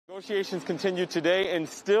Negotiations continue today and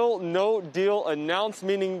still no deal announced,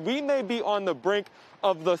 meaning we may be on the brink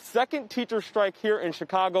of the second teacher strike here in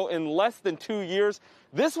Chicago in less than 2 years.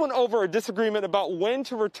 This one over a disagreement about when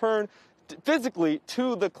to return physically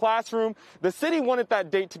to the classroom. The city wanted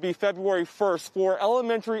that date to be February 1st for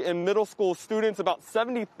elementary and middle school students, about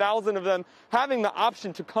 70,000 of them having the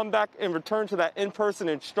option to come back and return to that in-person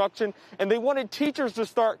instruction. And they wanted teachers to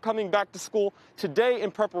start coming back to school today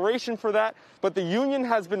in preparation for that. But the union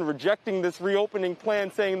has been rejecting this reopening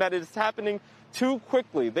plan, saying that it is happening too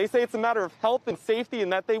quickly. They say it's a matter of health and safety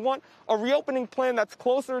and that they want a reopening plan that's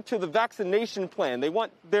closer to the vaccination plan. They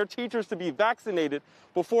want their teachers to be vaccinated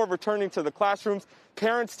before returning to the classrooms.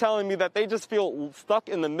 Parents telling me that they just feel stuck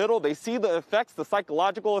in the middle. They see the effects, the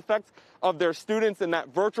psychological effects of their students in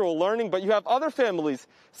that virtual learning. But you have other families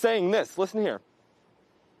saying this. Listen here.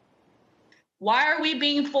 Why are we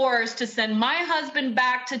being forced to send my husband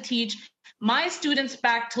back to teach, my students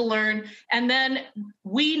back to learn, and then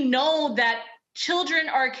we know that children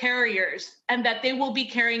are carriers and that they will be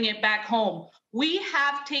carrying it back home? We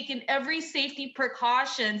have taken every safety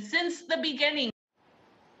precaution since the beginning.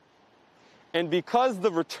 And because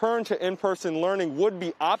the return to in-person learning would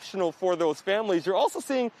be optional for those families, you're also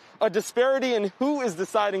seeing a disparity in who is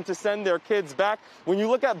deciding to send their kids back. When you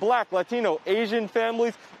look at Black, Latino, Asian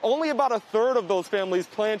families, only about a third of those families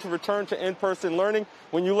plan to return to in-person learning.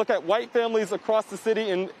 When you look at white families across the city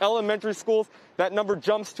in elementary schools, that number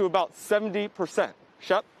jumps to about 70%.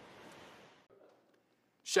 Shep?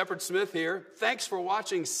 Shepard Smith here. Thanks for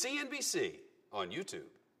watching CNBC on YouTube.